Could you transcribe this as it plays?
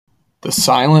The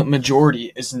silent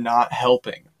majority is not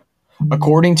helping.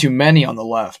 According to many on the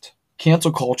left,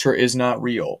 cancel culture is not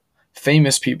real.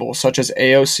 Famous people such as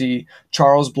AOC,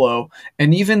 Charles Blow,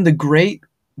 and even the great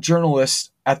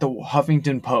journalists at the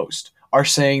Huffington Post are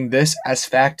saying this as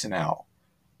fact now.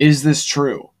 Is this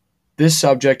true? This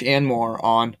subject and more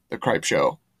on The Cripe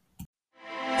Show.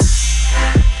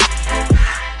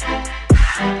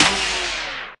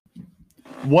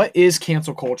 What is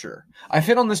cancel culture? I've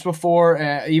hit on this before,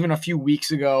 even a few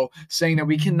weeks ago, saying that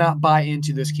we cannot buy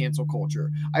into this cancel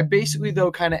culture. I basically,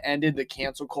 though, kind of ended the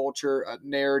cancel culture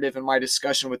narrative in my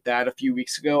discussion with that a few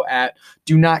weeks ago at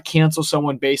do not cancel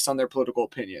someone based on their political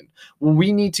opinion. Well,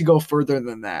 we need to go further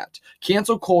than that.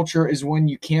 Cancel culture is when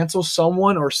you cancel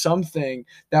someone or something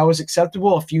that was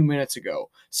acceptable a few minutes ago,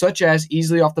 such as,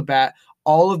 easily off the bat,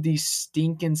 all of these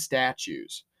stinking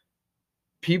statues.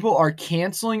 People are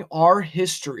canceling our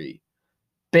history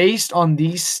based on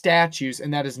these statues,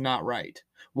 and that is not right.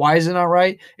 Why is it not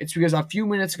right? It's because a few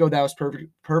minutes ago that was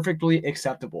perfectly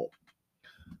acceptable.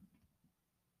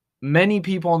 Many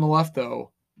people on the left,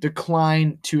 though,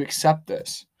 decline to accept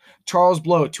this. Charles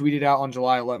Blow tweeted out on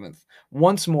July 11th,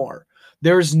 once more,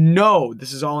 this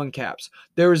is all in caps,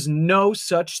 there is no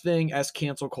such thing as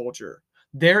cancel culture.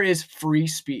 There is free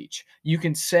speech. You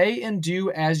can say and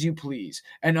do as you please,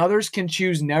 and others can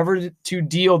choose never to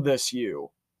deal this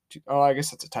I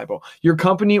guess that's a typo. Your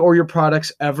company or your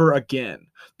products ever again.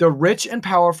 The rich and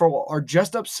powerful are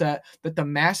just upset that the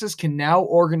masses can now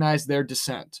organize their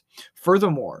dissent.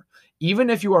 Furthermore, even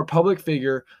if you are a public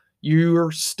figure,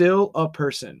 you're still a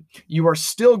person. You are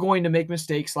still going to make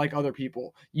mistakes like other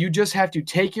people. You just have to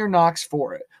take your knocks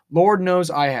for it. Lord knows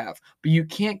I have, but you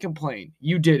can't complain.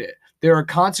 You did it. There are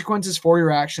consequences for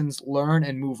your actions. Learn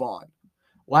and move on.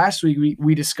 Last week,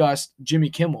 we discussed Jimmy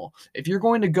Kimmel. If you're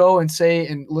going to go and say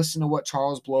and listen to what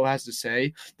Charles Blow has to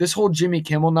say, this whole Jimmy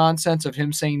Kimmel nonsense of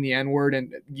him saying the N-word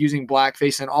and using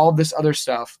blackface and all of this other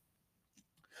stuff,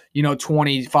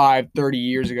 25, 30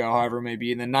 years ago, however it may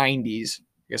be, in the 90s, I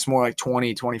guess more like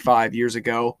 20, 25 years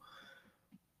ago,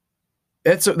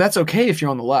 that's okay if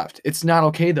you're on the left. It's not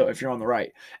okay, though, if you're on the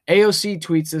right. AOC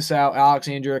tweets this out,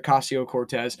 Alexandria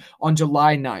Ocasio-Cortez, on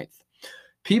July 9th.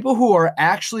 People who are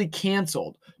actually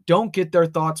canceled don't get their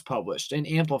thoughts published and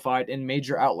amplified in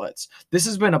major outlets. This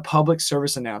has been a public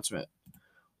service announcement.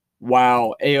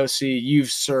 Wow, AOC,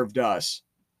 you've served us.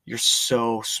 You're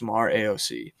so smart,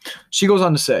 AOC. She goes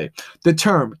on to say, the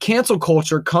term cancel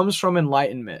culture comes from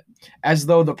enlightenment, as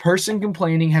though the person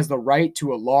complaining has the right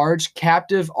to a large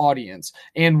captive audience,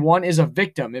 and one is a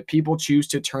victim if people choose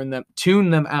to tune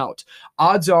them out.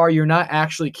 Odds are you're not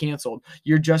actually canceled.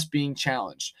 You're just being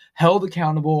challenged, held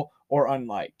accountable, or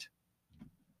unliked.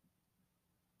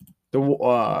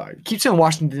 Keep saying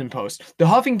Washington Post. The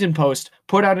Huffington Post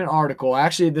put out an article.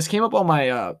 Actually, this came up on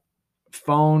my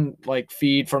phone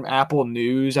feed from Apple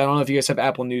News. I don't know if you guys have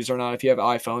Apple News or not, if you have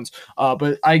iPhones,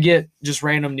 but I get just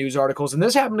random news articles, and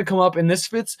this happened to come up, and this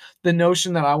fits the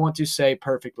notion that I want to say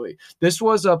perfectly. This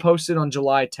was posted on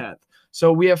July 10th.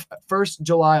 So we have first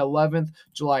July 11th,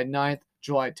 July 9th,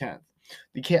 July 10th.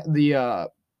 The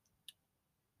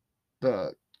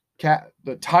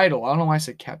title, I don't know why I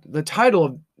said captain. The title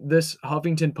of this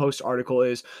Huffington Post article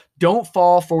is "Don't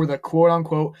Fall for the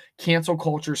Quote-Unquote Cancel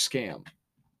Culture Scam."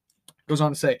 Goes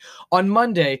on to say, on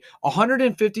Monday,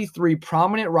 153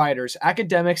 prominent writers,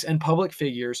 academics, and public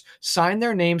figures signed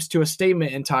their names to a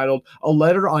statement entitled "A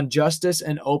Letter on Justice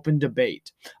and Open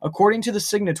Debate." According to the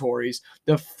signatories,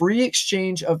 the free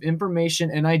exchange of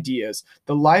information and ideas,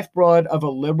 the lifeblood of a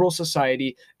liberal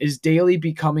society, is daily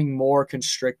becoming more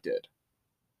constricted.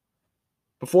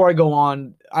 Before I go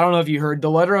on, I don't know if you heard,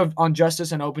 the letter on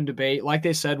justice and open debate, like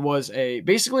they said, was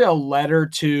basically a letter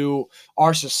to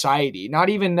our society, not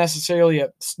even necessarily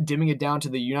dimming it down to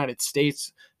the United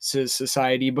States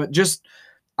society, but just,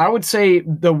 I would say,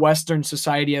 the Western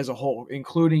society as a whole,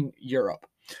 including Europe.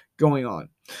 Going on.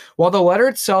 While the letter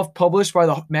itself, published by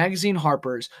the magazine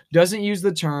Harper's, doesn't use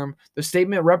the term, the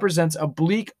statement represents a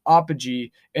bleak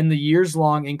apogee in the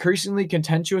years-long, increasingly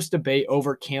contentious debate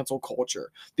over cancel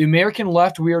culture. The American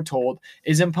left, we are told,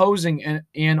 is imposing an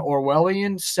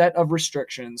Orwellian set of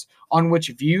restrictions on which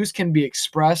views can be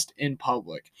expressed in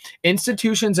public.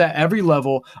 Institutions at every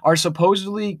level are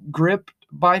supposedly gripped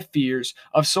by fears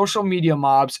of social media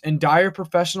mobs and dire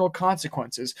professional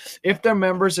consequences if their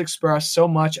members express so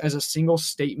much as a single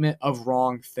statement of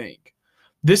wrong think.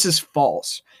 This is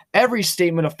false. Every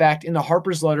statement of fact in the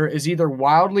Harper's letter is either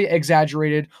wildly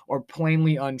exaggerated or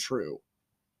plainly untrue.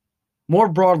 More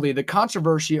broadly, the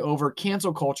controversy over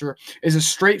cancel culture is a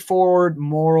straightforward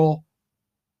moral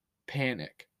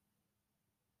panic.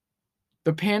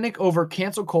 The panic over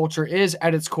cancel culture is,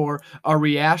 at its core, a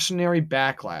reactionary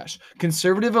backlash.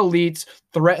 Conservative elites,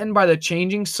 threatened by the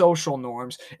changing social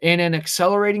norms and an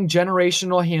accelerating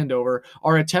generational handover,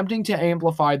 are attempting to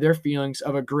amplify their feelings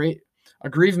of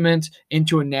aggrievement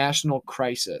into a national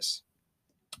crisis.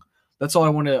 That's all I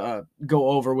want to go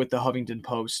over with the Huffington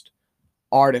Post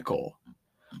article.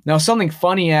 Now, something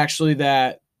funny actually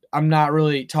that I'm not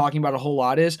really talking about a whole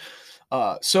lot is,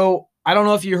 so I don't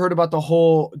know if you heard about the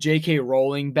whole J.K.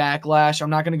 Rowling backlash. I'm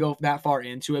not going to go that far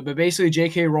into it, but basically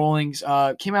J.K. Rowling's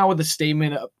came out with a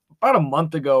statement about a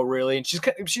month ago, really, and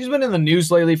she's been in the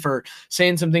news lately for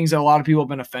saying some things that a lot of people have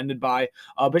been offended by.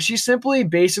 But she simply,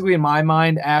 basically, in my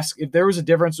mind, asked if there was a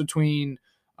difference between,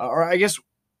 or I guess,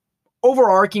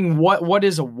 overarching what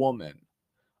is a woman,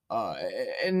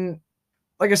 and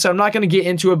like I said, I'm not going to get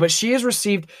into it, but she has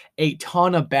received a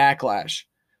ton of backlash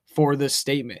for this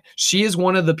statement. She is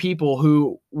one of the people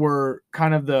who were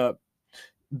kind of the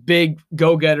big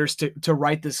go-getters to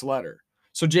write this letter.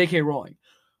 So J.K. Rowling.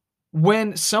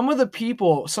 When some of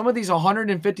these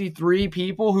 153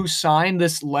 people who signed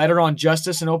this letter on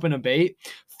justice and open debate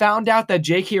found out that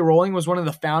J.K. Rowling was one of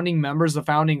the founding members, the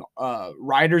founding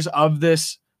writers of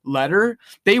this letter,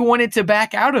 they wanted to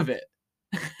back out of it.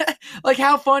 Like,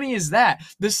 how funny is that?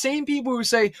 The same people who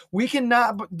say we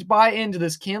cannot buy into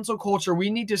this cancel culture, we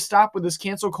need to stop with this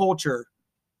cancel culture,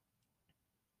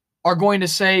 are going to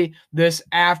say this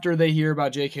after they hear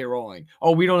about J.K. Rowling.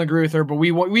 Oh, we don't agree with her, but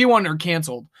we want her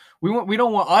canceled. We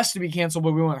don't want us to be canceled,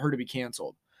 but we want her to be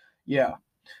canceled. Yeah,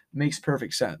 makes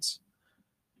perfect sense.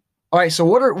 All right,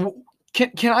 so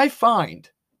can I find?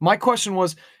 My question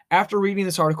was, after reading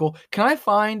this article, can I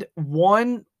find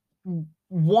one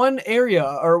area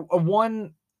or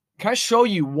can I show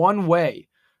you one way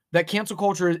that cancel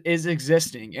culture is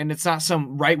existing and it's not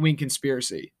some right-wing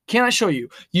conspiracy? Can I show you?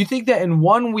 You think that in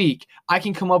 1 week I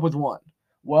can come up with one?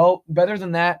 Well, better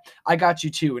than that, I got you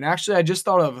two. And actually, I just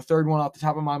thought of a third one off the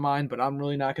top of my mind, but I'm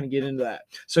really not going to get into that.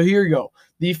 So here you go.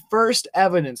 The first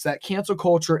evidence that cancel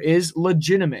culture is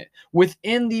legitimate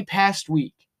within the past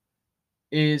week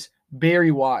is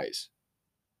Barry Wise.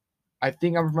 I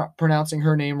think I'm pronouncing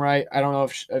her name right. I don't know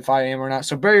if I am or not.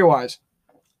 So Barry Wise.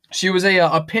 She was a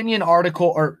opinion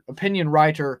article or opinion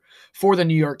writer for the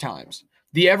New York Times,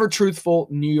 the ever truthful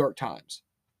New York Times.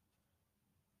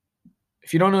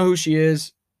 If you don't know who she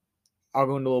is, I'll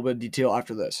go into a little bit of detail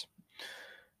after this.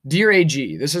 Dear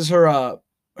AG, this is her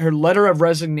letter of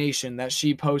resignation that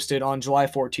she posted on July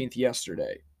 14th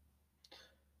yesterday.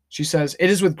 She says, "It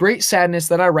is with great sadness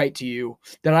that I write to you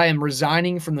that I am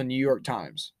resigning from the New York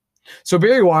Times." So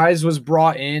Barry Wise was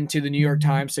brought into the New York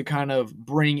Times to kind of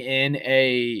bring in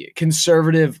a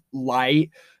conservative light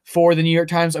for the New York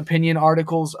Times opinion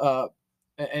articles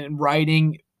and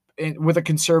writing with a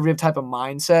conservative type of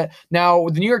mindset. Now,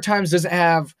 the New York Times doesn't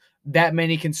have that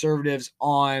many conservatives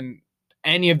on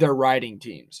any of their writing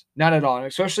teams. Not at all. And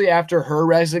especially after her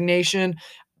resignation,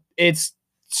 it's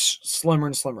slimmer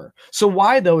and slimmer. So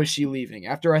why, though, is she leaving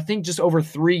after, I think, just over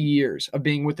 3 years of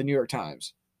being with the New York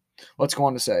Times? Let's go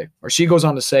on to say, or she goes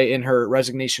on to say in her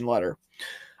resignation letter,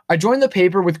 "I joined the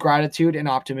paper with gratitude and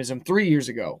optimism 3 years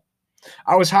ago.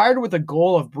 I was hired with the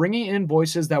goal of bringing in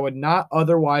voices that would not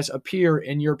otherwise appear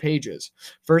in your pages.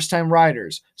 First-time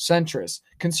writers, centrists,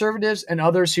 conservatives, and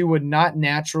others who would not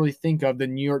naturally think of the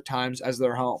New York Times as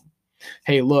their home.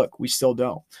 Hey, look, we still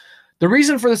don't. The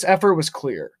reason for this effort was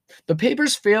clear. The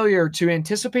paper's failure to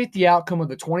anticipate the outcome of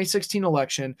the 2016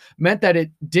 election meant that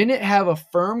it didn't have a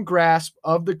firm grasp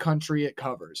of the country it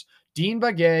covers. Dean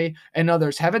Baguette and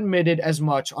others have admitted as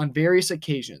much on various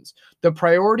occasions. The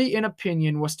priority in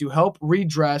opinion was to help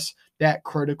redress that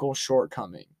critical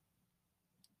shortcoming."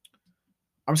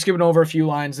 I'm skipping over a few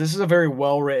lines. This is a very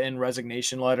well-written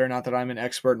resignation letter. Not that I'm an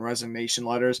expert in resignation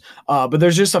letters, but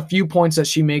there's just a few points that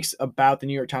she makes about the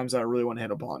New York Times that I really want to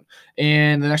hit upon.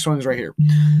 And the next one is right here.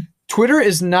 "Twitter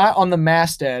is not on the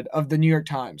masthead of the New York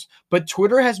Times, but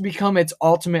Twitter has become its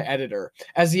ultimate editor,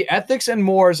 as the ethics and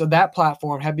mores of that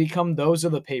platform have become those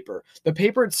of the paper. The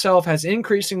paper itself has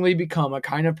increasingly become a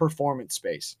kind of performance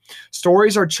space.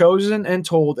 Stories are chosen and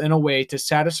told in a way to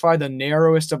satisfy the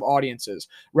narrowest of audiences,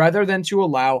 rather than to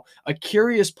allow a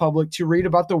curious public to read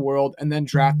about the world and then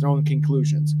draft their own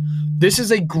conclusions." This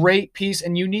is a great piece,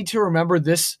 and you need to remember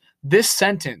this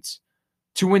sentence.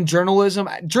 To when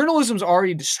journalism's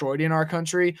already destroyed in our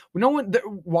country.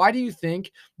 Why do you think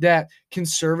that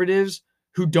conservatives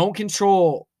who don't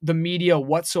control the media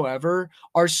whatsoever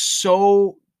are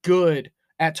so good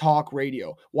at talk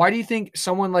radio? Why do you think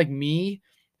someone like me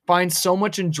find so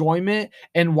much enjoyment.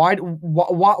 And why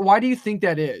do you think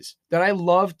that is? That I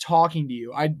love talking to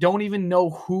you. I don't even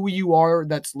know who you are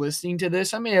that's listening to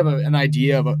this. I may have an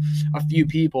idea of a few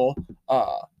people,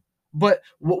 but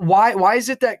why is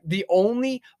it that the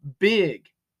only big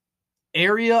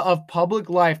area of public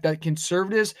life that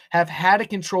conservatives have had a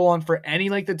control on for any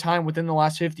length of time within the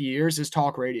last 50 years is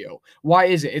talk radio? Why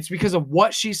is it? It's because of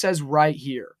what she says right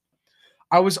here.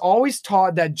 I was always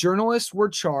taught that journalists were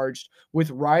charged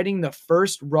with writing the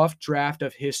first rough draft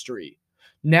of history.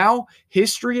 Now,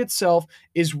 history itself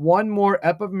is one more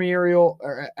ephemeral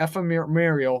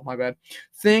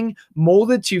thing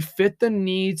molded to fit the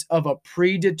needs of a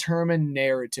predetermined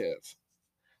narrative.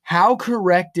 How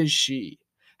correct is she?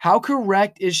 How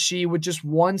correct is she with just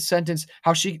one sentence?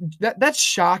 That's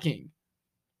shocking.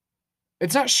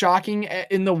 It's not shocking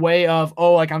in the way of,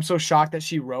 oh, like I'm so shocked that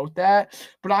she wrote that,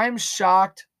 but I am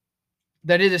shocked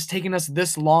that it has taken us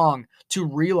this long to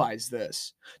realize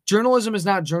this. Journalism is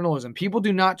not journalism. People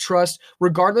do not trust,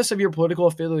 regardless of your political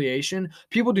affiliation,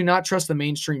 people do not trust the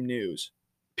mainstream news.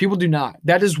 People do not.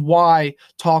 That is why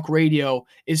talk radio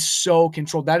is so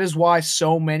controlled. That is why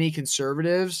so many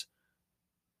conservatives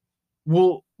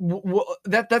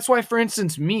that's why, for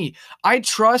instance, I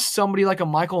trust somebody like a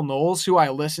Michael Knowles, who I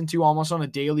listen to almost on a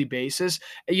daily basis,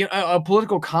 a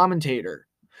political commentator.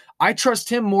 I trust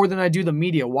him more than I do the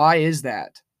media. Why is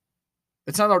that?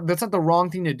 That's not the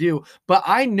wrong thing to do. But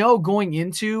I know going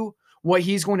into what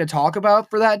he's going to talk about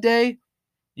for that day,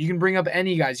 you can bring up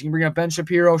any guys. You can bring up Ben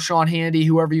Shapiro, Sean Hannity,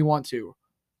 whoever you want to.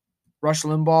 Rush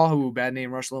Limbaugh, bad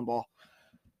name, Rush Limbaugh.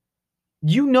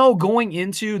 You know, going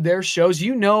into their shows,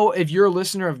 you know, if you're a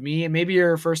listener of me, and maybe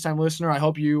you're a first-time listener, I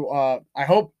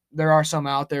hope there are some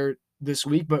out there this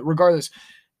week, but regardless,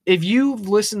 if you've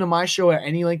listened to my show at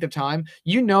any length of time,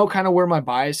 you know kind of where my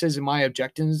biases and my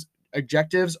objectives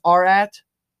are at.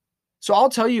 So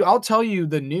I'll tell you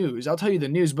the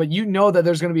news, but you know that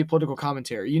there's going to be political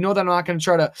commentary. You know that I'm not going to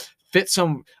try to fit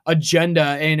some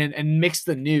agenda in and mix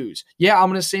the news. Yeah, I'm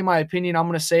going to say my opinion. I'm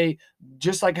going to say,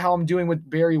 just like how I'm doing with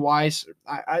Barry Weiss.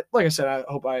 Like I said, I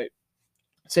hope I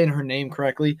saying her name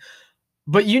correctly.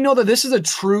 But you know that this is a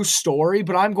true story,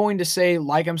 but I'm going to say,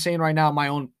 like I'm saying right now, my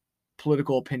own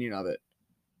political opinion of it.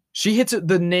 She hits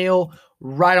the nail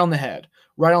right on the head.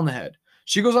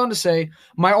 She goes on to say,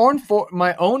 my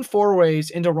own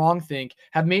forays into wrongthink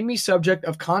have made me subject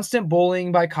of constant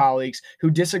bullying by colleagues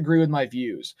who disagree with my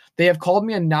views. They have called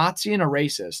me a Nazi and a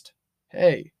racist.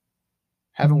 Hey,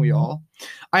 haven't we all?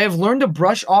 I have learned to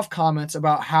brush off comments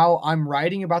about how I'm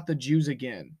writing about the Jews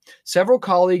again. Several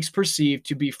colleagues perceived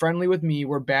to be friendly with me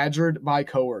were badgered by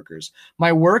coworkers.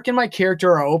 My work and my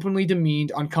character are openly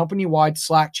demeaned on company-wide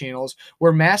Slack channels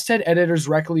where masthead editors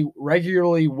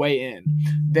regularly weigh in.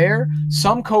 There,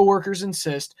 some coworkers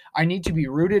insist I need to be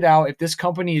rooted out if this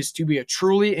company is to be a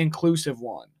truly inclusive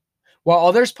one, while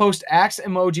others post axe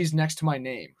emojis next to my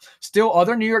name. Still,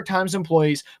 other New York Times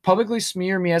employees publicly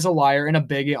smear me as a liar and a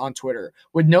bigot on Twitter,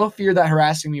 with no fear that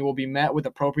harassing me will be met with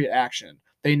appropriate action.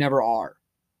 They never are.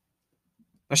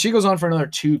 Now, she goes on for another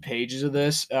 2 pages of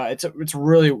this. It's a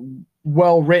really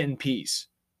well-written piece.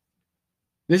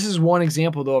 This is one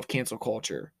example, though, of cancel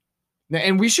culture.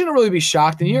 And we shouldn't really be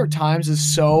shocked. The New York Times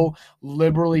is so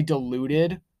liberally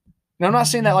diluted. And I'm not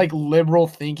saying that like liberal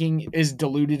thinking is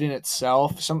diluted in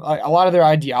itself. A lot of their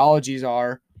ideologies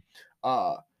are,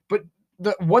 but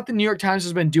what the New York Times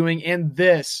has been doing, and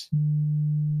this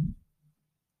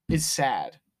is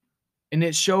sad, and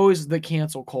it shows the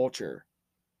cancel culture.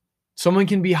 Someone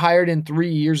can be hired in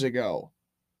 3 years ago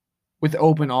with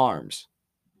open arms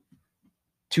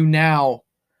to now.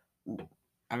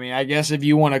 I mean, I guess if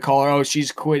you want to call her, oh, she's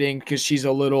quitting because she's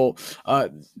a little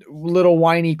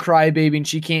whiny crybaby and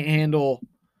she can't handle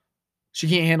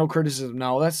criticism.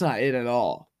 No, that's not it at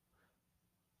all.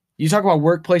 You talk about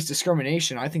workplace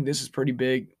discrimination. I think this is pretty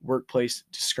big workplace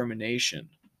discrimination.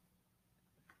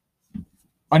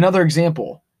 Another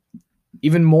example,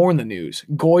 even more in the news,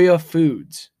 Goya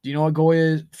Foods. Do you know what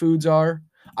Goya Foods are?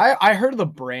 I heard of the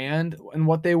brand and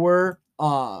what they were.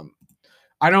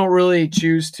 I don't really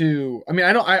choose to. I mean,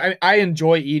 I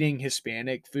enjoy eating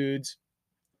Hispanic foods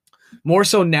more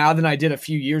so now than I did a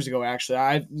few years ago. Actually,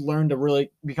 I've learned to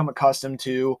really become accustomed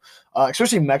to,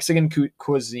 especially Mexican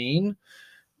cuisine.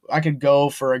 I could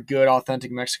go for a good,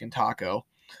 authentic Mexican taco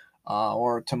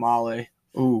or tamale.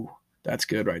 Ooh, that's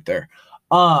good right there.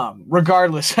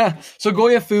 Regardless, so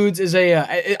Goya Foods is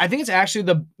I think it's actually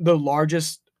the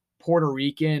largest Puerto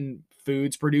Rican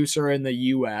foods producer in the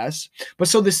U.S. But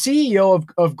so the CEO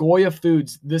of Goya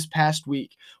Foods this past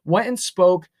week went and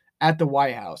spoke at the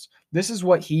White House. This is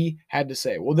what he had to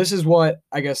say. Well, this is what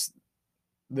I guess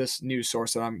this news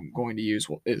source that I'm going to use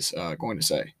is going to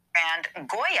say. And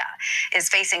Goya is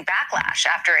facing backlash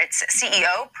after its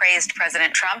CEO praised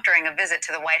President Trump during a visit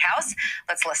to the White House.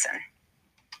 Let's listen.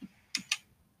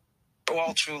 We're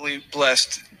all truly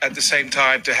blessed at the same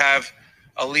time to have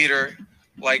a leader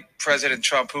like President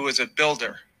Trump, who is a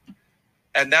builder.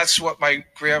 And that's what my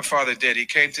grandfather did. He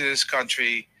came to this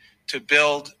country to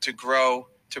build, to grow,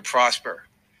 to prosper.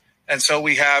 And so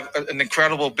we have an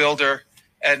incredible builder,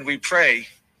 and we pray.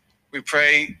 We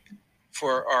pray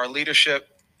for our leadership,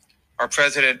 our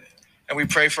president, and we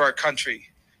pray for our country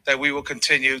that we will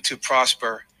continue to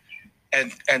prosper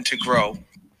and to grow.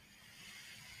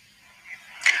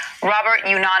 Robert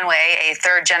Unanue, a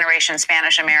third-generation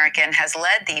Spanish-American, has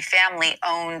led the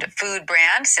family-owned food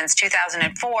brand since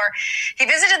 2004. He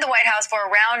visited the White House for a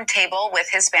roundtable with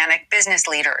Hispanic business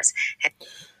leaders.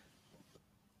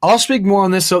 I'll speak more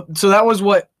on this. So that was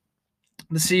what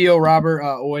the CEO, Robert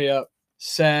Oya,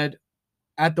 said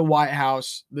at the White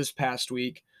House this past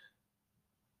week.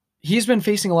 He's been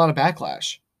facing a lot of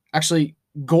backlash. Actually,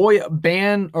 Goya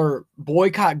ban or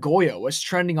boycott Goya was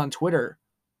trending on Twitter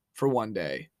for one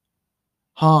day.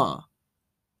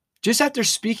 Just after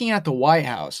speaking at the White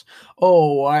House.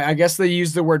 Oh, I guess they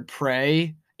used the word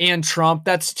pray and Trump.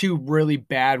 That's two really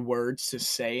bad words to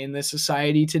say in this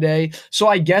society today. So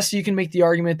I guess you can make the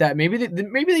argument that maybe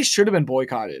they should have been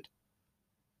boycotted.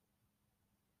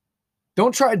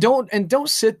 Don't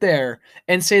sit there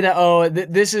and say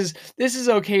that this is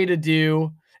okay to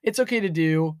do. It's okay to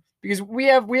do because we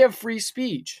have free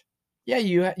speech. Yeah,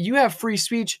 you have free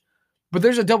speech, but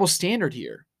there's a double standard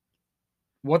here.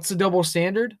 What's the double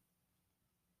standard?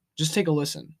 Just take a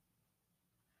listen.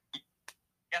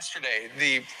 Yesterday,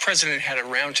 the president had a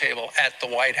roundtable at the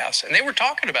White House, and they were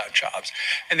talking about jobs.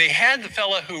 And they had the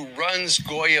fella who runs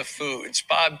Goya Foods,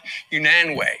 Bob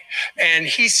Unanue, and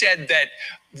he said that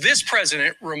this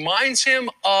president reminds him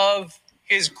of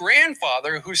his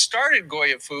grandfather who started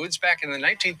Goya Foods back in the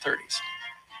 1930s.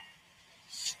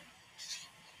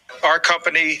 Our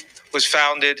company was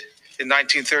founded in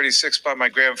 1936 by my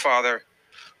grandfather,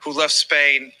 who left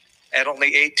Spain at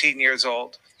only 18 years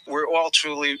old. We're all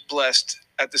truly blessed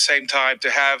at the same time to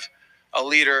have a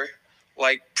leader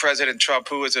like President Trump,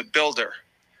 who is a builder.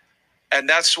 And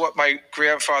that's what my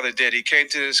grandfather did. He came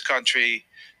to this country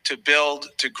to build,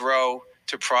 to grow,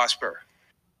 to prosper.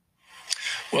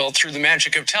 Well, through the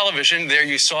magic of television, there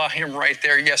you saw him right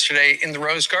there yesterday in the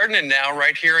Rose Garden. And now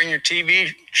right here on your TV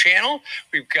channel,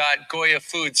 we've got Goya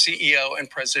Foods CEO and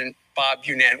President Bob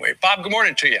Unanue. Bob, good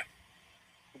morning to you.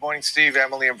 Good morning, Steve,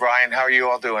 Emily, and Brian. How are you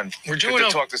all doing? We're doing good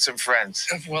to talk to some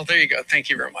friends. Well, there you go. Thank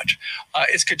you very much.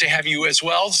 It's good to have you as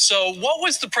well. So what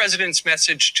was the president's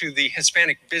message to the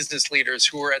Hispanic business leaders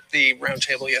who were at the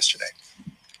roundtable yesterday?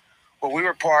 Well, we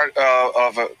were part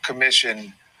of a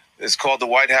commission. It's called the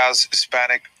White House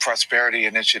Hispanic Prosperity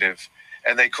Initiative.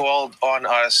 And they called on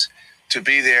us to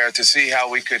be there to see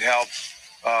how we could help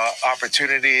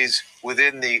opportunities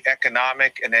within the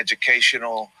economic and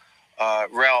educational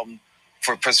realm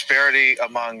for prosperity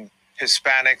among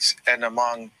Hispanics and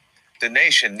among the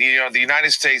nation. You know, the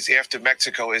United States, after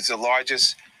Mexico, is the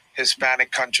largest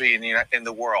Hispanic country in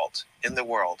the world.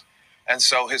 And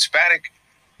so Hispanic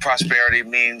prosperity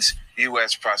means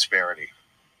U.S. prosperity.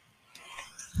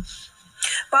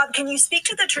 Bob, can you speak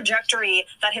to the trajectory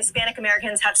that Hispanic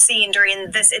Americans have seen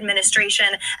during this administration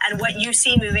and what you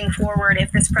see moving forward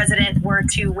if this president were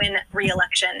to win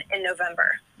re-election in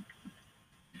November?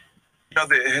 You know,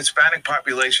 the Hispanic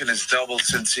population has doubled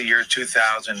since the year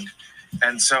 2000.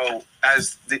 And so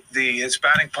as the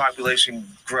Hispanic population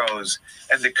grows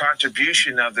and the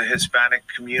contribution of the Hispanic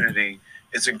community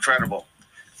is incredible.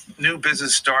 New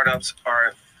business startups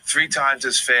are 3 times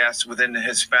as fast within the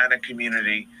Hispanic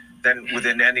community than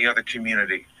within any other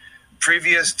community.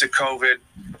 Previous to COVID,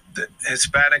 the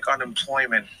Hispanic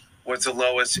unemployment was the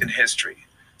lowest in history.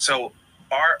 So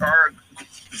our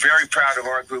very proud of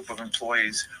our group of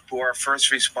employees who are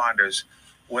first responders.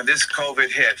 When this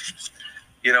COVID hit,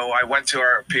 you know, I went to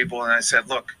our people and I said,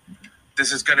 look,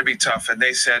 this is going to be tough. And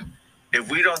they said, if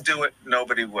we don't do it,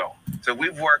 nobody will. So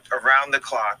we've worked around the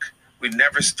clock. We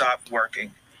never stopped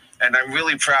working. And I'm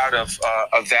really proud of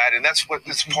that. And that's what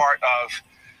is part of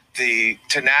the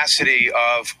tenacity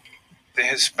of the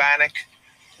Hispanic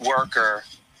worker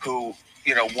who,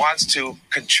 you know, wants to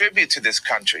contribute to this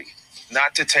country,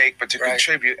 not to take, but to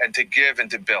contribute and to give and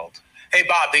to build. Hey,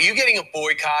 Bob, are you getting a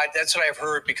boycott? That's what I've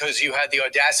heard because you had the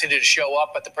audacity to show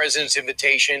up at the president's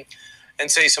invitation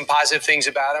and say some positive things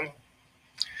about him.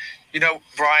 You know,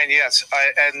 Brian, yes.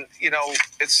 And, you know,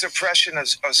 it's suppression of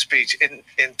speech. In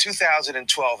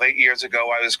 2012, 8 years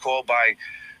ago, I was called by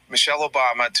Michelle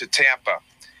Obama to Tampa.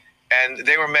 and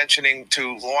they were mentioning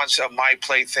to launch a My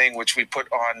Plate thing, which we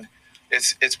put on.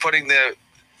 It's putting the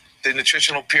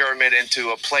nutritional pyramid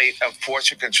into a plate of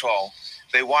portion control.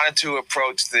 They wanted to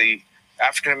approach the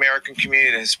African American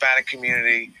community, the Hispanic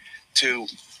community, to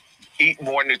eat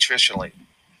more nutritionally.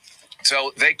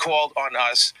 So they called on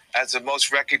us as the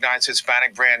most recognized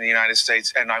Hispanic brand in the United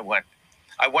States, and I went.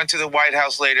 I went to the White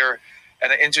House later,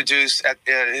 and I introduced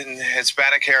in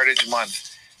Hispanic Heritage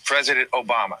Month President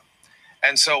Obama.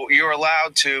 And so you're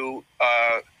allowed to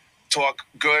talk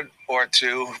good or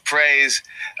to praise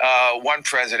one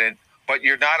president, but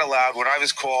you're not allowed. When I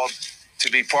was called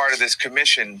to be part of this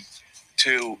commission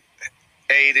to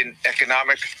aid in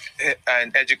economic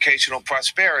and educational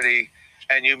prosperity,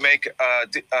 and you make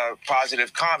a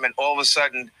positive comment, all of a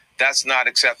sudden that's not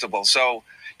acceptable. So,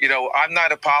 I'm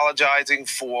not apologizing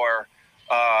for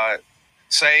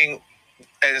saying,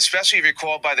 and especially if you're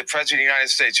called by the president of the United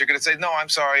States, you're going to say, no, I'm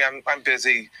sorry, I'm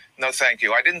busy. No, thank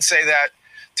you. I didn't say that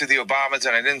to the Obamas,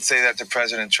 and I didn't say that to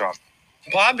President Trump.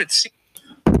 Bob, it's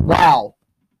Wow.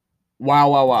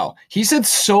 He said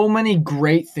so many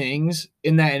great things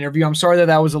in that interview. I'm sorry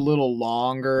that was a little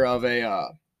longer of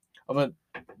an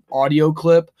audio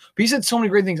clip, but he said so many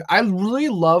great things. I really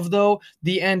love, though,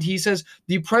 the end. He says,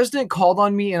 the president called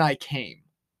on me and I came.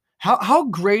 How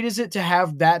great is it to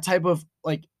have that type of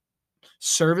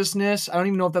serviceness? I don't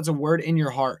even know if that's a word, in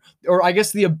your heart, or I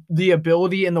guess the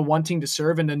ability and the wanting to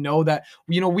serve, and to know that,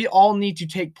 we all need to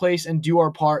take place and do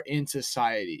our part in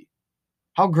society.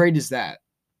 How great is that?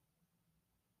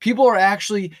 People are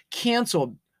actually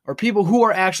canceled, or people who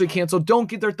are actually canceled don't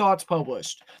get their thoughts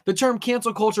published. The term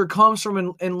cancel culture comes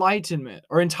from enlightenment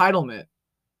or entitlement,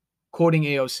 quoting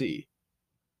AOC.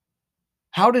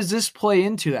 How does this play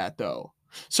into that, though?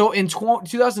 So in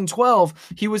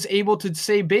 2012, he was able to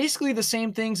say basically the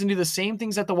same things and do the same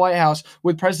things at the White House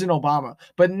with President Obama.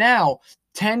 But now,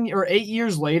 10 or 8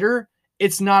 years later,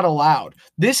 it's not allowed.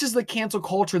 This is the cancel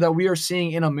culture that we are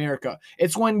seeing in America.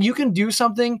 It's when you can do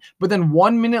something, but then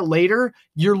 1 minute later,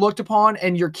 you're looked upon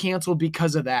and you're canceled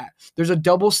because of that. There's a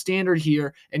double standard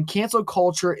here, and cancel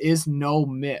culture is no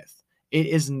myth. It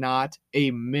is not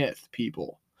a myth,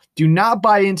 people. Do not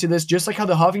buy into this, just like how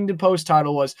the Huffington Post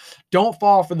title was, don't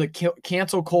fall for the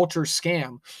cancel culture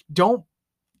scam. Don't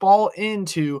fall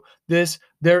into this.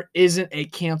 There isn't a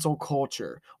cancel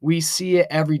culture. We see it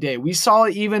every day. We saw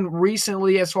it even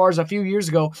recently, as far as a few years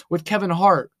ago, with Kevin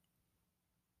Hart.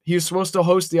 He was supposed to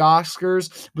host the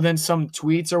Oscars, but then some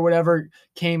tweets or whatever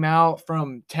came out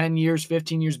from 10 years,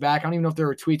 15 years back. I don't even know if there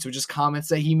were tweets, or just comments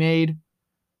that he made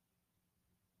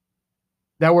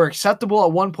that were acceptable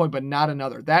at one point, but not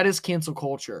another. That is cancel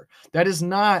culture. That is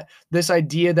not this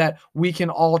idea that we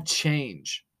can all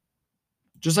change.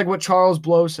 Just like what Charles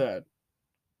Blow said.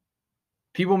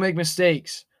 People make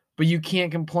mistakes, but you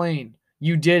can't complain.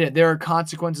 You did it. There are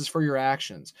consequences for your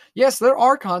actions. Yes, there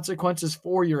are consequences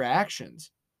for your actions.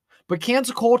 But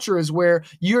cancel culture is where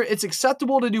it's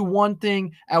acceptable to do one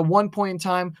thing at one point in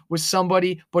time with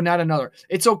somebody, but not another.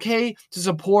 It's okay to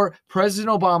support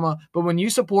President Obama, but when you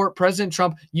support President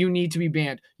Trump, you need to be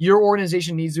banned. Your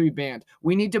organization needs to be banned.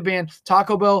 We need to ban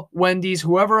Taco Bell, Wendy's,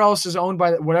 whoever else is owned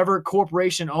by whatever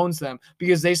corporation owns them,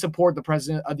 because they support the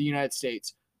President of the United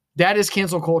States. That is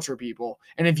cancel culture, people.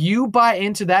 And if you buy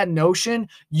into that notion,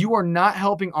 you are not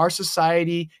helping our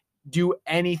society do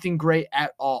anything great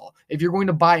at all if you're going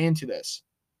to buy into this.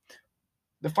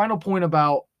 The final point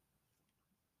about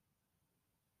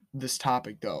this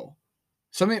topic, though,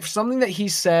 something that he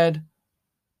said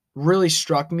really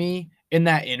struck me in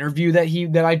that interview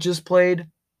that I just played,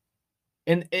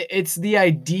 and it's the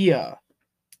idea,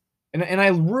 and I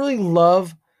really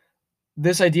love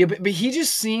this idea, but he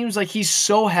just seems like he's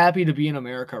so happy to be in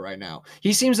America right now.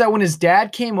 He seems that when his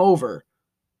dad came over,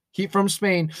 from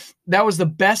Spain, that was the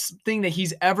best thing that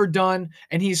he's ever done,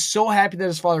 and he's so happy that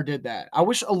his father did that. I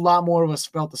wish a lot more of us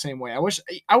felt the same way.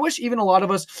 I wish even a lot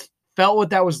of us felt what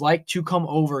that was like to come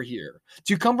over here,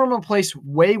 to come from a place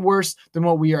way worse than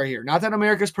what we are here. Not that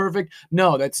America's perfect.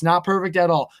 No, that's not perfect at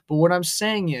all. But what I'm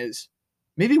saying is,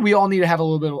 maybe we all need to have a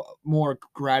little bit more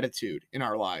gratitude in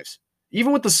our lives,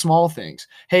 even with the small things.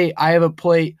 Hey, I have a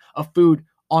plate of food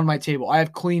on my table. I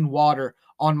have clean water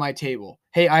on my table.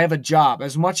 Hey, I have a job.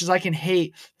 As much as I can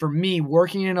hate for me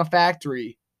working in a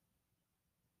factory,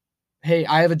 hey,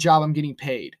 I have a job. I'm getting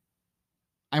paid.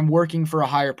 I'm working for a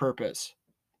higher purpose.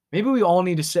 Maybe we all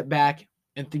need to sit back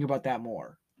and think about that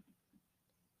more.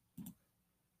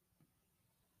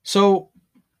 So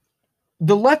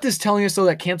The left is telling us, though,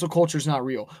 that cancel culture is not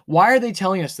real. Why are they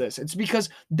telling us this? It's because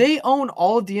they own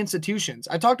all of the institutions.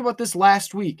 I talked about this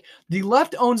last week. The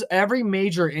left owns every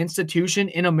major institution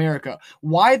in America.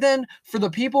 Why then, for the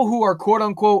people who are quote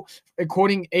unquote,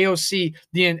 quoting AOC,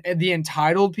 the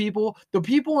entitled people, the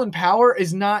people in power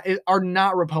are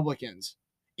not Republicans.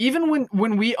 Even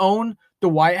when we own the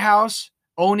White House,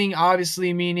 owning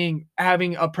obviously meaning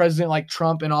having a president like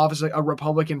Trump in office, like a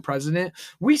Republican president,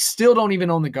 we still don't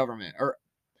even own the government. Or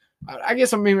I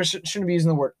guess I shouldn't be using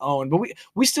the word own, but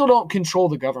we still don't control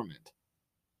the government.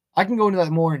 I can go into that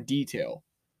more in detail.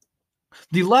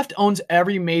 The left owns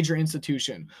every major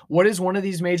institution. What is one of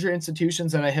these major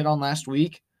institutions that I hit on last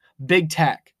week? Big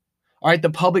tech. All right,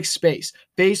 the public space,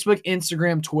 Facebook,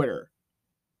 Instagram, Twitter.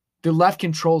 The left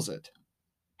controls it.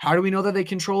 How do we know that they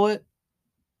control it?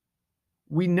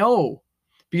 We know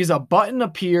because a button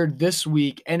appeared this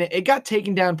week and it got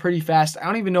taken down pretty fast. I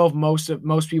don't even know if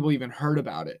most people even heard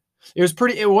about it.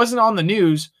 It wasn't on the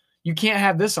news. You can't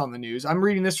have this on the news. I'm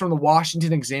reading this from the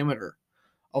Washington Examiner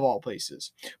of all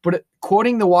places. But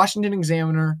quoting the Washington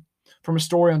Examiner from a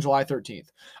story on July 13th,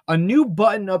 a new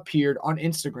button appeared on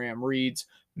Instagram reads,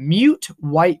 "Mute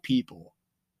white people."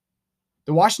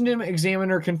 The Washington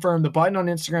Examiner confirmed the button on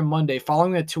Instagram Monday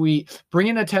following a tweet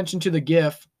bringing attention to the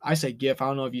GIF. I say GIF. I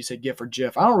don't know if you say GIF or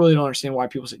GIF. I don't understand why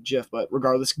people say GIF, but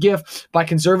regardless, GIF by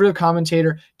conservative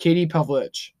commentator Katie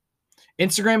Pavlich.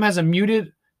 Instagram has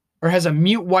a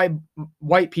mute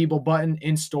white people button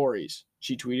in stories.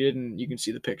 She tweeted, and you can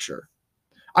see the picture.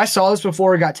 I saw this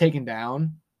before it got taken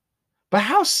down, but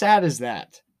how sad is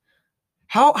that?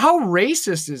 How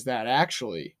racist is that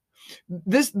actually?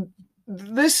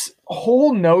 This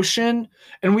whole notion,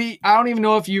 and I don't even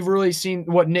know if you've really seen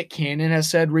what Nick Cannon has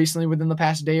said recently within the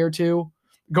past day or two.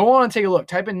 Go on and take a look.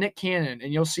 Type in Nick Cannon,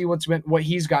 and you'll see what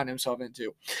he's gotten himself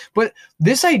into. But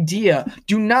this idea,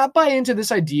 do not buy into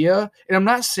this idea. And I'm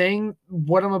not saying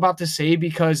what I'm about to say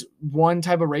because one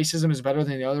type of racism is better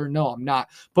than the other. No, I'm not.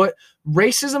 But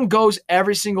racism goes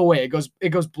every single way. It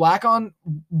goes black on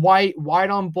white, white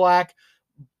on black,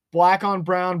 black on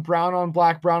brown, brown on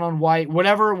black, brown on white,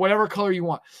 whatever color you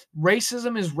want.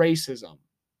 Racism is racism.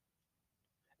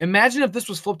 Imagine if this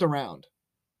was flipped around.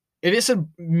 If it said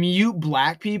mute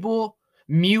black people,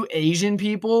 mute Asian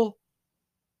people,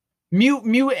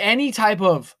 mute any type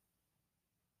of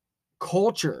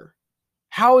culture.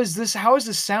 How is this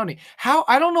sounding?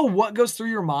 I don't know what goes through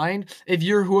your mind if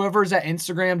you're whoever's at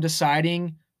Instagram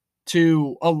deciding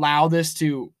to allow this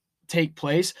to take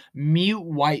place. Mute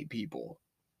white people.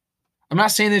 I'm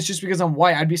not saying this just because I'm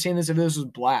white. I'd be saying this if this was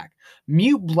black.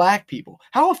 Mute black people.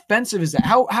 How offensive is that?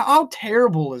 How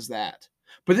terrible is that?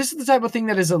 But this is the type of thing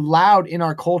that is allowed in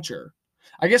our culture.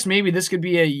 I guess maybe this could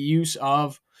be a use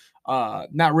of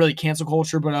not really cancel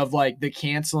culture, but of like the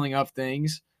canceling of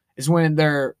things is when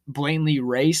they're blatantly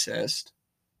racist.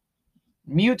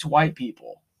 Mute white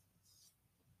people.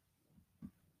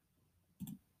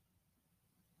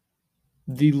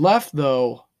 The left,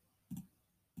 though,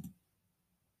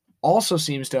 also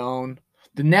seems to own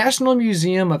the National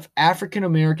Museum of African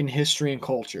American History and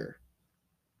Culture.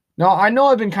 Now, I know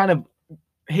I've been kind of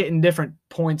hitting different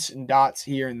points and dots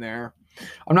here and there.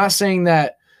 I'm not saying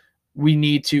that we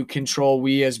need to control,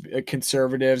 we as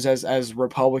conservatives, as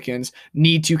Republicans,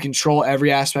 need to control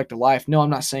every aspect of life. No, I'm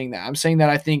not saying that. I'm saying that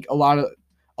I think a lot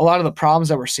of the problems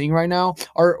that we're seeing right now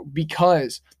are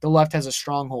because the left has a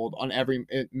stronghold on every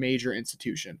major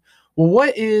institution. Well,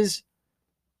 what is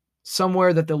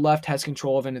somewhere that the left has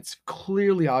control of, and it's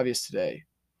clearly obvious today?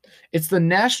 It's the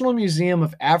National Museum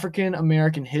of African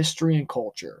American History and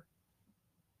Culture.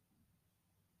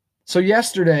 So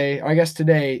yesterday, I guess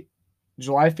today,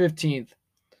 July 15th,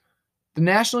 the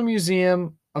National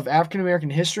Museum of African American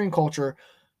History and Culture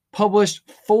published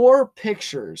 4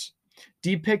 pictures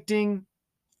depicting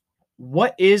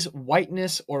what is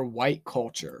whiteness or white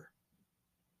culture.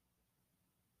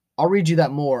 I'll read you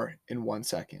that more in 1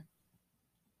 second.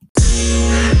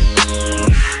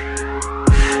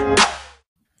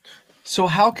 So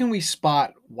how can we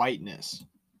spot whiteness?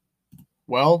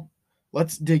 Well,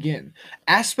 let's dig in.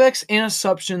 Aspects and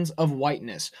assumptions of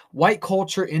whiteness. White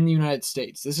culture in the United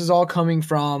States. This is all coming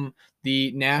from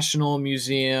the National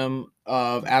Museum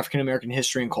of African American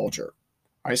History and Culture.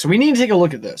 All right, so we need to take a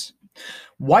look at this.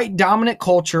 White dominant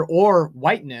culture, or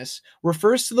whiteness,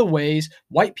 refers to the ways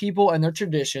white people and their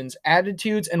traditions,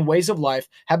 attitudes, and ways of life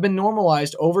have been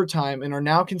normalized over time and are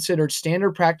now considered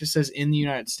standard practices in the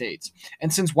United States.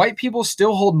 And since white people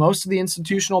still hold most of the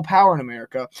institutional power in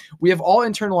America, we have all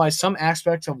internalized some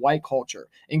aspects of white culture,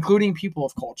 including people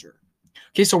of culture.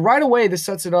 Okay, so right away, this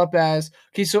sets it up as,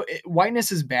 okay, so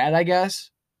whiteness is bad, I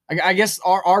guess. I guess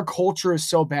our culture is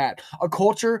so bad. A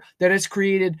culture that has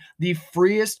created the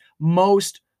freest,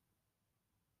 most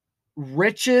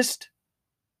richest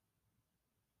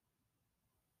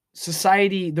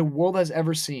society the world has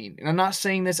ever seen. And I'm not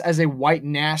saying this as a white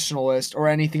nationalist or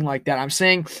anything like that. I'm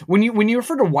saying when you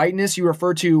refer to whiteness, you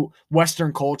refer to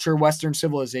Western culture, Western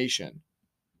civilization.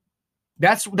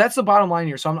 That's the bottom line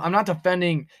here. So I'm not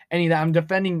defending any of that. I'm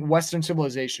defending Western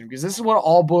civilization, because this is what it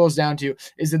all boils down to,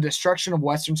 is the destruction of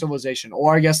Western civilization,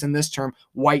 or I guess in this term,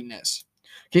 whiteness.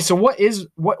 Okay, so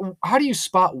how do you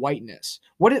spot whiteness?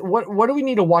 What do we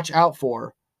need to watch out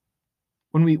for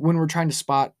when we're trying to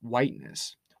spot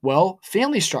whiteness? Well,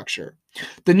 family structure.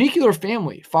 The nuclear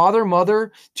family, father,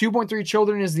 mother, 2.3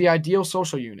 children is the ideal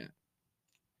social unit.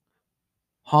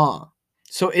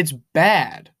 So it's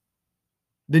bad.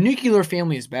 The nuclear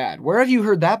family is bad. Where have you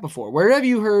heard that before? Where have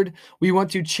you heard we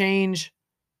want to change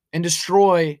and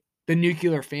destroy the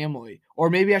nuclear family? Or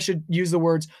maybe I should use the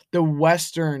words, the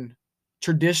Western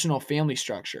traditional family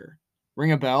structure.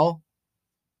 Ring a bell?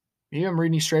 Maybe I'm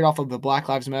reading straight off of the Black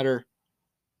Lives Matter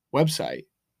website,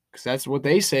 because that's what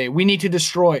they say. We need to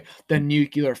destroy the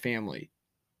nuclear family.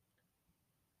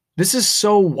 This is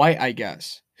so white, I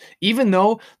guess. Even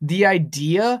though the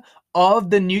idea of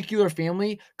the nuclear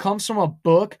family comes from a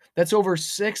book that's over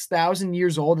 6,000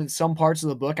 years old in some parts of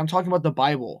the book. I'm talking about the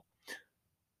Bible.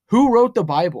 Who wrote the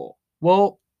Bible?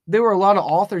 Well, there were a lot of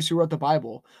authors who wrote the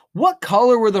Bible. What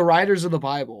color were the writers of the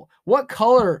Bible? What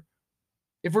color,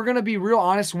 if we're going to be real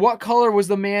honest, what color was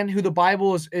the man who the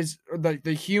Bible is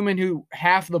the human who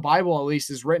half of the Bible at least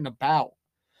is written about?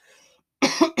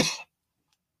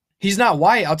 He's not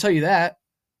white, I'll tell you that.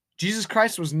 Jesus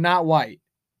Christ was not white.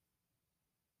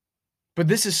 But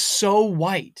this is so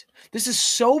white. This is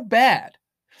so bad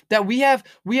that we have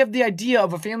the idea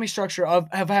of a family structure of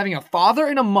having a father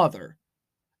and a mother.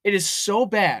 It is so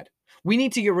bad. We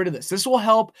need to get rid of this. This will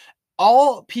help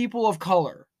all people of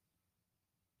color.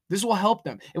 This will help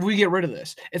them if we get rid of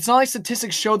this. It's not like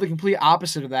statistics show the complete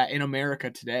opposite of that in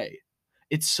America today.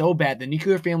 It's so bad. The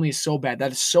nuclear family is so bad.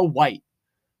 That is so white.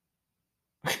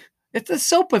 It's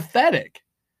so pathetic.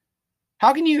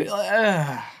 How can you...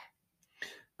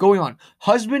 Going on.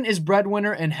 Husband is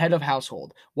breadwinner and head of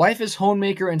household. Wife is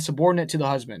homemaker and subordinate to the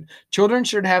husband. Children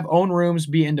should have own rooms,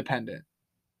 be independent.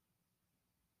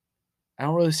 I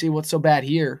don't really see what's so bad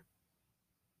here.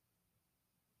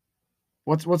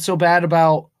 What's so bad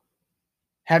about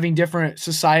having different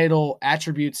societal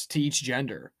attributes to each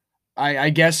gender? I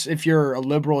guess if you're a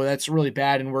liberal, that's really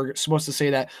bad, and we're supposed to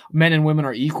say that men and women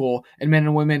are equal, and men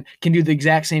and women can do the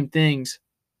exact same things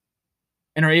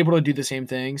and are able to do the same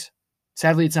things.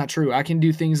 Sadly, it's not true. I can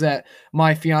do things that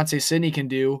my fiance Sydney can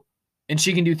do, and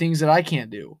she can do things that I can't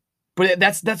do. But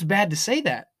that's bad to say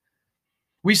that.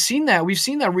 We've seen that. We've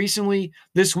seen that recently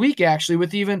this week, actually,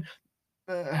 with even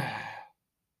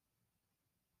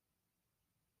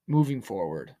moving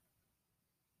forward.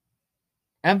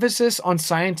 Emphasis on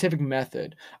scientific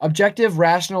method. Objective,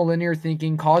 rational, linear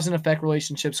thinking, cause and effect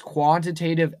relationships,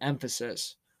 quantitative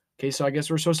emphasis. Okay, so I guess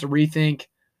we're supposed to rethink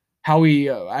how we,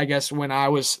 I guess when I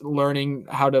was learning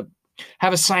how to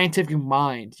have a scientific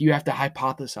mind, you have to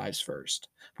hypothesize first.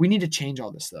 We need to change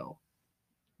all this, though.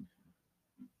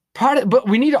 But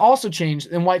we need to also change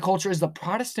in white culture is the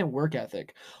Protestant work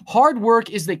ethic. Hard work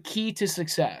is the key to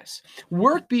success.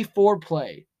 Work before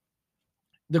play.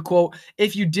 The quote,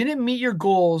 if you didn't meet your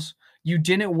goals, you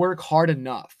didn't work hard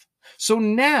enough. So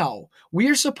now we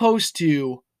are supposed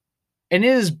to, and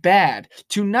it is bad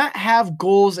to not have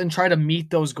goals and try to meet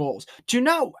those goals.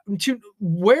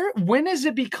 When has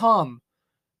it become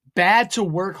bad to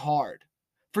work hard?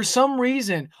 For some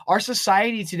reason, our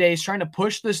society today is trying to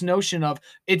push this notion of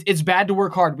it's bad to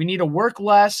work hard. We need to work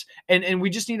less, and we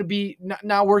just need to be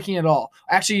not working at all.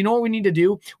 Actually, you know what we need to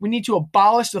do? We need to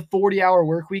abolish the 40-hour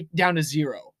work week down to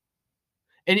 0.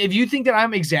 And if you think that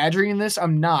I'm exaggerating this,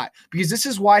 I'm not. Because this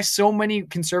is why so many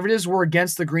conservatives were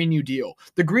against the Green New Deal.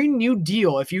 The Green New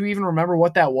Deal, if you even remember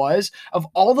what that was, of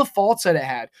all the faults that it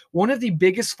had, one of the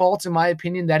biggest faults, in my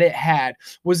opinion, that it had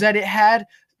was that it had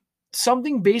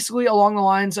something basically along the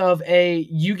lines of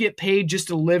you get paid just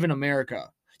to live in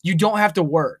America. You don't have to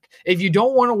work. If you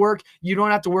don't want to work, you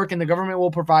don't have to work, and the government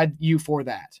will provide you for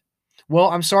that. Well,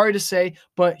 I'm sorry to say,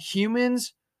 but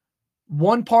humans,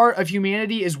 one part of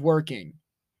humanity is working.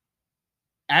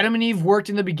 Adam and Eve worked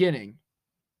in the beginning.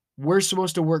 We're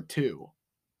supposed to work too.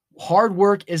 Hard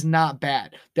work is not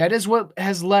bad. That is what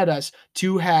has led us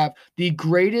to have the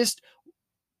greatest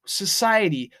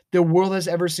society the world has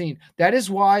ever seen. That is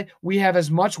why we have as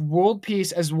much world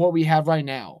peace as what we have right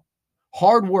now.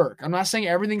 Hard work. I'm not saying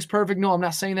everything's perfect. No, I'm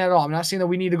not saying that at all. I'm not saying that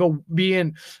we need to go be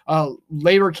in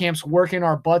labor camps working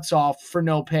our butts off for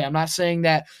no pay. I'm not saying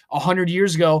that 100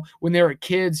 years ago when there were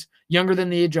kids younger than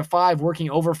the age of 5 working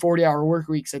over 40-hour work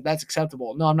weeks, that's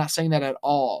acceptable. No, I'm not saying that at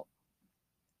all.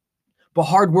 But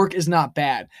hard work is not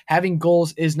bad. Having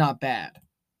goals is not bad.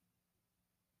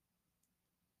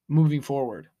 Moving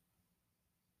forward.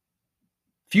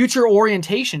 Future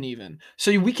orientation even.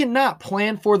 So we cannot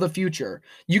plan for the future.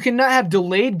 You cannot have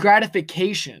delayed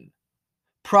gratification.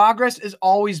 Progress is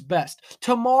always best.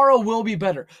 Tomorrow will be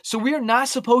better. So we are not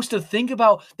supposed to think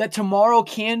about that tomorrow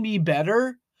can be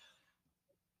better.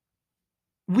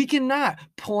 We cannot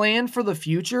plan for the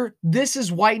future. This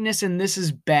is whiteness and this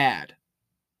is bad.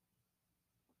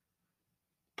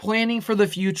 Planning for the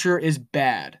future is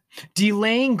bad.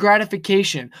 Delaying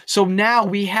gratification. So now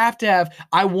we have to have,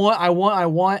 I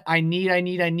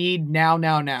need,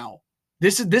 now.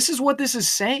 This is what this is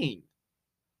saying.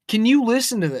 Can you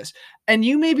listen to this? And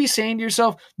you may be saying to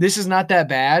yourself, this is not that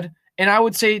bad. And I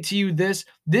would say to you, this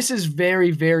is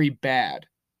very, very bad.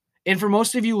 And for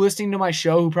most of you listening to my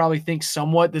show who probably think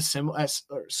somewhat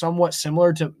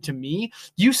similar to me,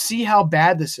 you see how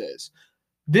bad this is.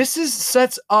 This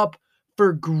sets up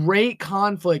for great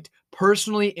conflict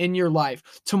personally in your life.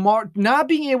 Tomorrow, not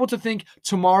being able to think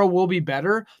tomorrow will be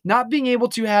better, not being able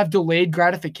to have delayed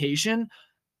gratification.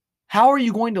 How are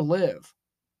you going to live?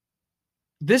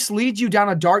 This leads you down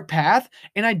a dark path,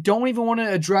 and I don't even want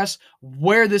to address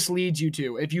where this leads you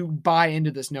to if you buy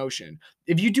into this notion.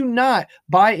 If you do not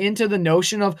buy into the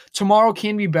notion of tomorrow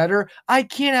can be better, I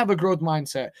can't have a growth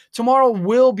mindset. Tomorrow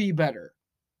will be better.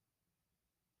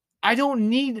 I don't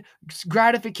need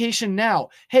gratification now.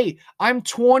 Hey, I'm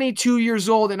 22 years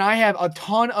old and I have a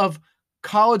ton of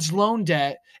college loan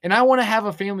debt and I want to have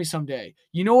a family someday.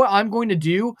 You know what I'm going to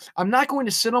do? I'm not going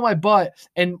to sit on my butt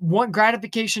and want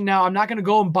gratification now. I'm not going to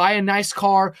go and buy a nice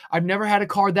car. I've never had a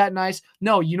car that nice.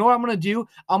 No, you know what I'm going to do?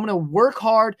 I'm going to work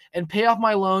hard and pay off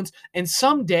my loans. And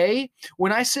someday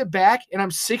when I sit back and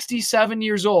I'm 67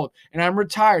 years old and I'm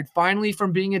retired finally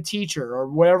from being a teacher or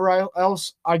whatever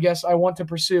else I guess I want to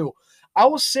pursue, I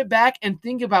will sit back and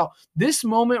think about this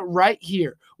moment right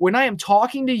here when I am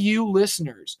talking to you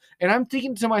listeners, and I'm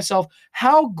thinking to myself,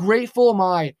 how grateful am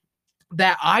I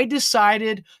that I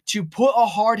decided to put a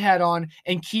hard hat on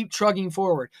and keep trucking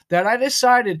forward, that I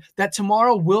decided that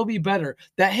tomorrow will be better,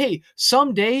 that, hey,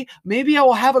 someday maybe I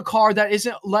will have a car that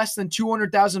isn't less than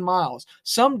 200,000 miles.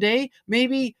 Someday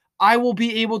maybe I will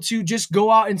be able to just go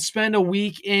out and spend a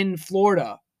week in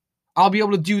Florida. I'll be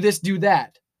able to do this, do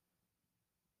that.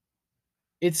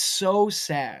 It's so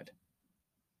sad.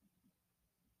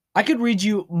 I could read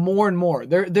you more and more.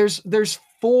 There's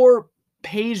 4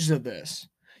 pages of this.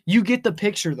 You get the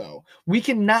picture, though. We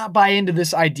cannot buy into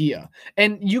this idea.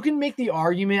 And you can make the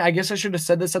argument, I guess I should have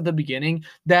said this at the beginning,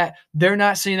 that they're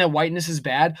not saying that whiteness is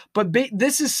bad, but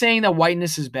this is saying that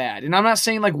whiteness is bad. And I'm not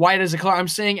saying like white as a color. I'm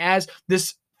saying as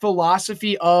this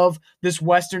philosophy of this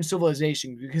Western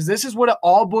civilization, because this is what it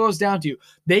all boils down to.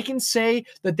 They can say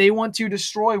that they want to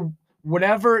destroy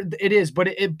whatever it is, but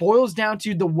it boils down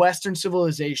to the Western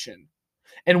civilization.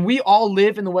 And we all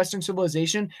live in the Western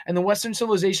civilization, and the Western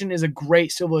civilization is a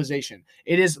great civilization.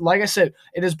 It is, like I said,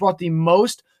 it has brought the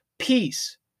most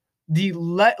peace, the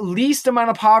least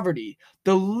amount of poverty,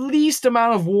 the least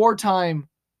amount of wartime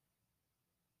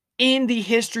in the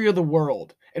history of the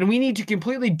world. And we need to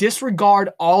completely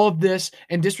disregard all of this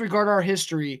and disregard our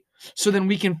history so then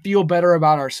we can feel better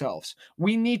about ourselves.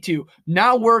 We need to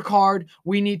not work hard.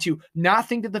 We need to not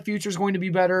think that the future is going to be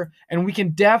better. And we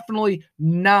can definitely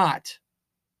not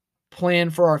plan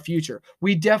for our future.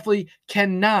 We definitely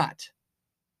cannot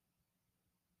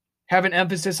have an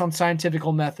emphasis on scientific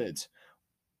methods.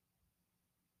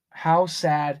 How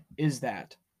sad is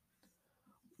that?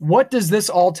 What does this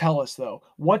all tell us, though?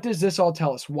 What does this all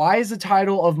tell us? Why is the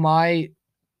title of my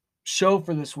show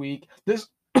for this week this?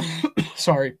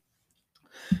 Sorry.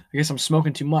 I guess I'm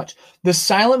smoking too much. The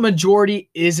silent majority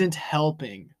isn't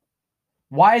helping.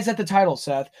 Why is that the title,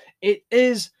 Seth? It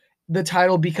is the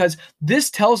title because this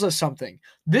tells us something.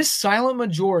 This silent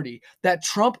majority that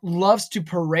Trump loves to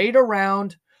parade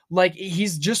around like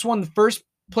he's just won the first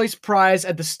place prize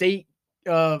at the state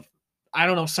of,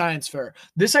 science fair.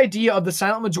 This idea of the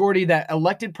silent majority that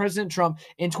elected President Trump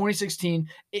in 2016,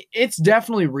 it's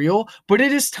definitely real, but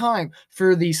it is time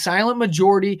for the silent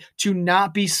majority to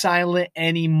not be silent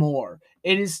anymore.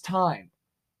 It is time.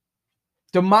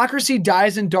 Democracy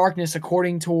dies in darkness,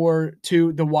 according to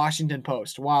the Washington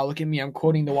Post. Wow, look at me. I'm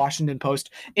quoting the Washington Post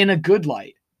in a good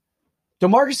light.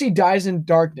 Democracy dies in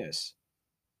darkness.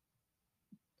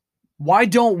 Why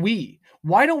don't we?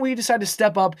 Why don't we decide to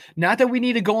step up? Not that we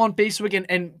need to go on Facebook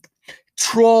and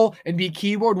troll and be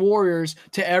keyboard warriors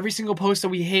to every single post that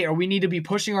we hate, or we need to be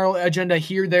pushing our agenda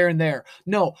here, there, and there.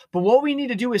 No, but what we need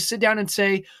to do is sit down and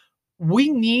say,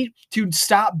 we need to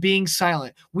stop being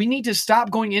silent. We need to stop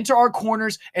going into our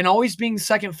corners and always being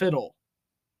second fiddle.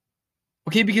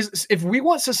 Okay, because if we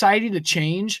want society to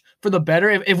change for the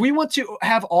better, if we want to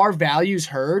have our values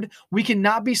heard, we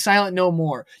cannot be silent no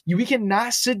more. We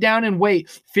cannot sit down and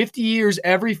wait 50 years,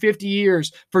 every 50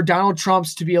 years for Donald Trump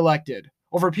to be elected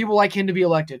or for people like him to be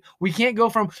elected. We can't go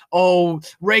from, oh,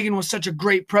 Reagan was such a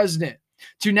great president,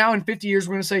 to now in 50 years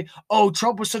we're going to say, oh,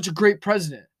 Trump was such a great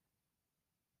president.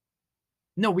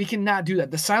 No, we cannot do that.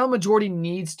 The silent majority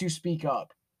needs to speak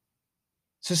up.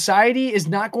 Society is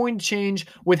not going to change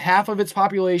with half of its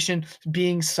population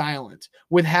being silent,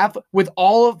 with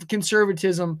all of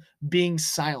conservatism being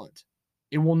silent.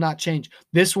 It will not change.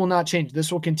 This will not change.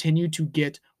 This will continue to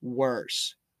get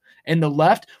worse. And the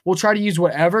left will try to use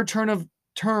whatever turn of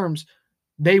terms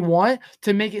they want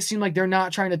to make it seem like they're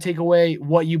not trying to take away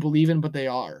what you believe in, but they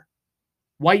are.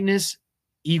 Whiteness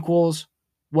equals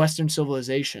Western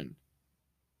civilization.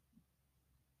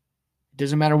 It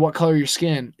doesn't matter what color your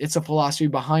skin. It's a philosophy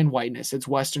behind whiteness. It's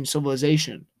Western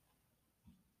civilization.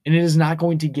 And it is not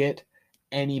going to get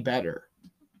any better.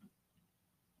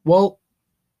 Well,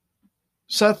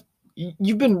 Seth,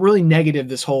 you've been really negative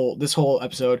this whole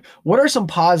episode. What are some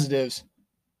positives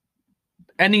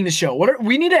ending the show?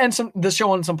 We need to end the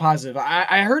show on some positive.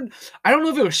 I heard, I don't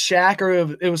know if it was Shaq or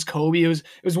if it was Kobe. It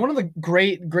was one of the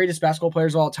greatest basketball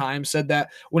players of all time said that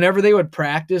whenever they would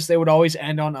practice, they would always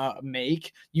end on a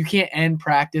make. You can't end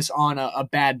practice on a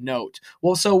bad note.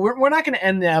 Well, so we're not going to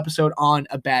end the episode on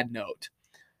a bad note.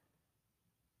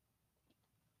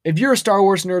 If you're a Star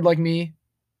Wars nerd like me,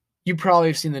 you probably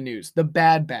have seen the news. The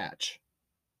Bad Batch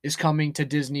is coming to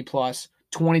Disney Plus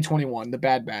 2021, The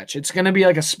Bad Batch. It's going to be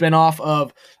like a spinoff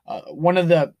of one of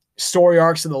the story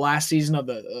arcs of the last season of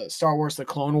the Star Wars, the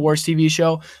Clone Wars TV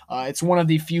show. It's one of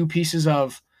the few pieces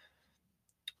of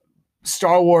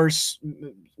Star Wars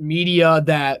media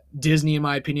that Disney, in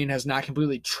my opinion, has not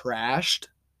completely trashed.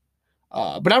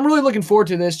 But I'm really looking forward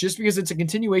to this just because it's a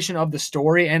continuation of the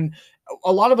story. And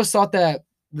a lot of us thought that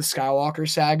the Skywalker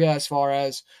saga, as far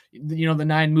as, the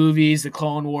 9 movies, the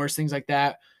Clone Wars, things like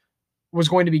that, was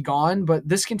going to be gone, but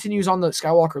this continues on the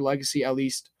Skywalker legacy, at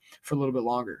least for a little bit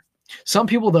longer. Some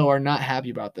people, though, are not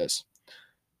happy about this.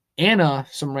 Anna,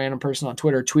 some random person on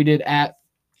Twitter, tweeted at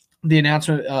the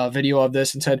announcement video of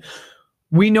this and said,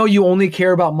 "We know you only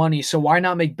care about money, so why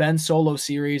not make Ben Solo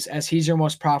series as he's your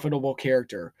most profitable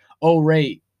character? Oh,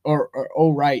 right.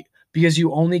 Oh, right. Because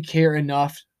you only care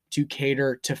enough to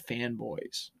cater to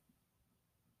fanboys."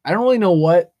 I don't really know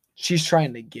what she's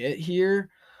trying to get here.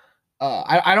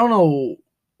 I don't know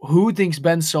who thinks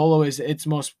Ben Solo is its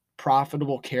most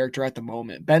profitable character at the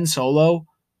moment. Ben Solo,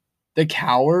 the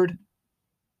coward,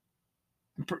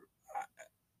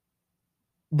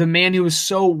 the man who was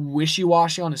so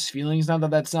wishy-washy on his feelings. Not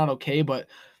that that's not okay, but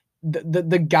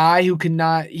the guy who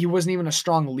he wasn't even a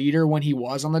strong leader when he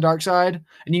was on the dark side.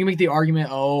 And you can make the argument,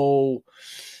 oh,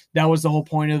 that was the whole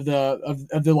point of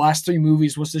the last 3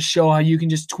 movies, was to show how you can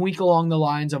just tweak along the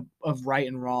lines of right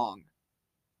and wrong.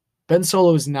 Ben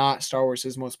Solo is not Star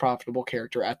Wars' most profitable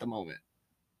character at the moment.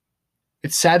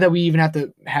 It's sad that we even have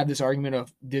to have this argument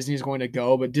of Disney's going to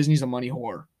go, but Disney's a money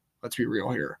whore. Let's be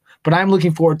real here. But I'm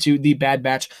looking forward to the Bad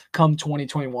Batch come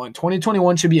 2021.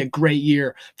 2021 should be a great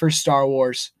year for Star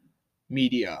Wars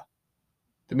media.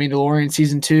 The Mandalorian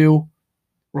Season 2,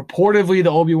 reportedly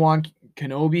the Obi-Wan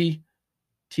Kenobi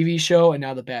TV show, and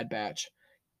now the Bad Batch.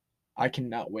 I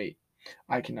cannot wait.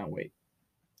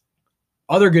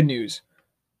 Other good news.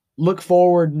 Look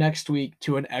forward next week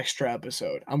to an extra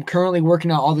episode. I'm currently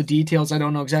working out all the details. I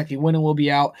don't know exactly when it will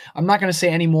be out. I'm not going to say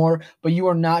any more, but you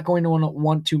are not going to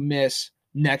want to miss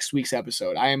next week's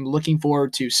episode. I am looking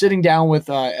forward to sitting down with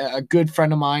a good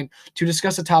friend of mine to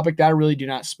discuss a topic that I really do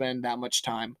not spend that much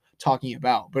time talking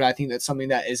about, but I think that's something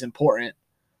that is important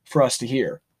for us to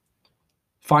hear.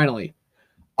 Finally,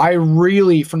 I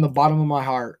really, from the bottom of my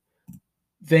heart,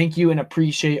 thank you and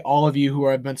appreciate all of you who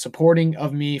have been supporting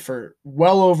of me for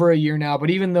well over a year now, but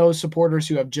even those supporters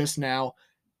who have just now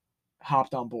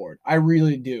hopped on board. I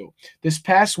really do. This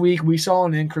past week, we saw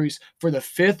an increase for the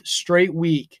 5th straight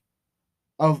week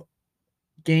of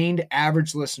gained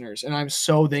average listeners, and I'm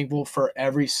so thankful for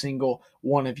every single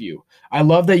one of you. I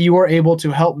love that you are able to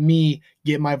help me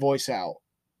get my voice out.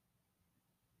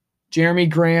 Jeremy,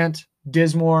 Grant,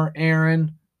 Dismore,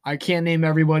 Aaron, I can't name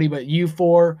everybody, but you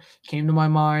 4 came to my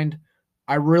mind.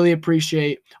 I really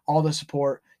appreciate all the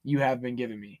support you have been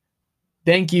giving me.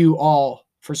 Thank you all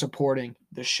for supporting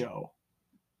the show.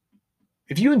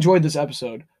 If you enjoyed this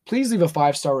episode, please leave a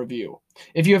 5-star review.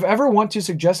 If you have ever want to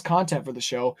suggest content for the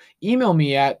show, email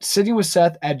me at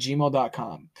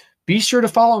sittingwithseth@gmail.com. Be sure to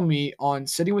follow me on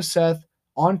Sitting with Seth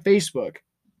on Facebook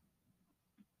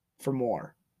for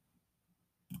more.